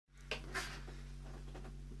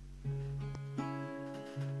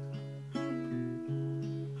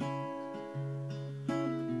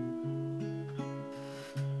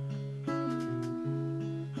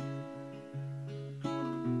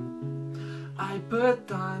I put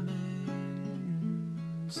diamonds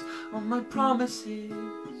on my promises,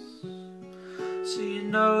 so you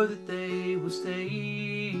know that they will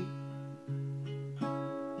stay.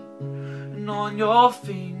 And on your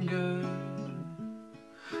finger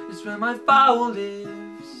is where my vow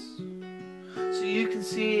lives, so you can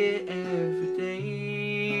see it every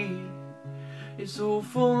day. It's all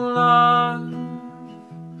for love,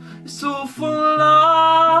 it's all for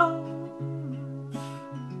love.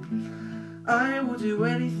 I will do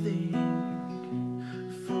anything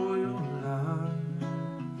for your love.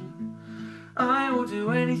 I will do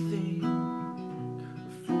anything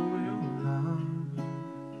for your love.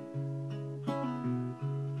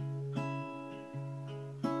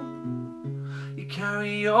 You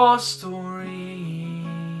carry your story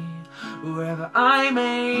wherever I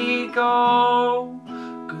may go,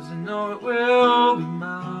 'cause I know it will be mine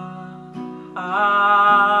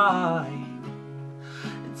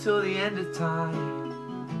until the end of time.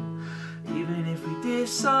 Even if we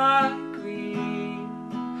disagree,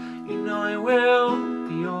 you know I will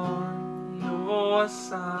be on your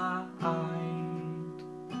side.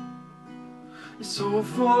 It's all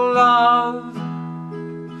for love,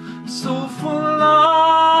 it's all for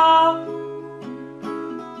love.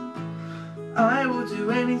 I will do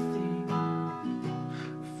anything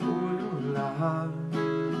for your love.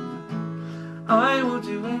 I will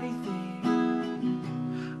do anything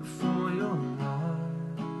for your love.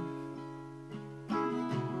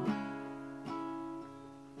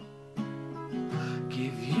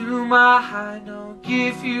 Give you my hand, I'll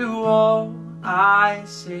give you all I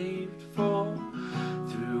saved for.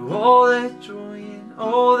 Through all the joy and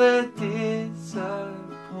all the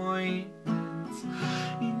disappointments,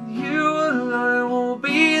 in you alone will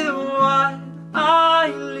be the one I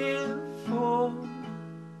live for.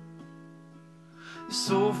 It's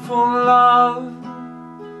all for love,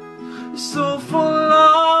 it's all for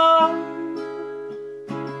love.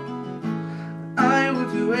 I will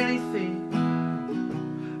do anything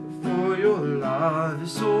for your love.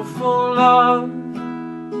 It's all for love,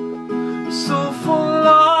 it's all for